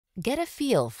Get a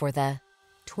feel for the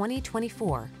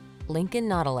 2024 Lincoln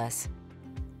Nautilus.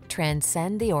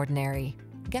 Transcend the ordinary.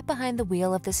 Get behind the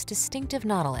wheel of this distinctive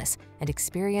Nautilus and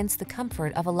experience the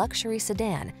comfort of a luxury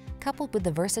sedan coupled with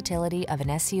the versatility of an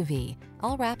SUV,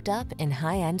 all wrapped up in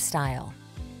high-end style.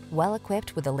 Well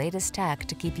equipped with the latest tech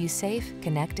to keep you safe,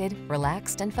 connected,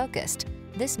 relaxed, and focused,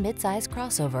 this midsize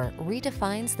crossover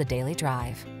redefines the daily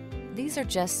drive. These are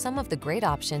just some of the great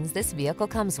options this vehicle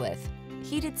comes with: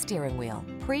 heated steering wheel,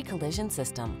 pre-collision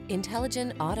system,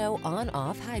 intelligent auto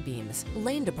on-off high beams,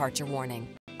 lane departure warning,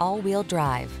 all-wheel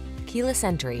drive, keyless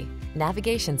entry,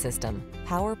 navigation system,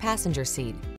 power passenger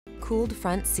seat, cooled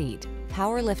front seat,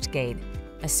 power liftgate,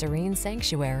 a serene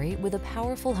sanctuary with a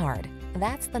powerful heart.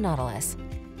 That's the Nautilus.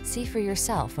 See for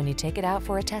yourself when you take it out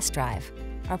for a test drive.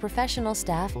 Our professional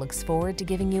staff looks forward to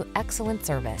giving you excellent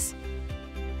service.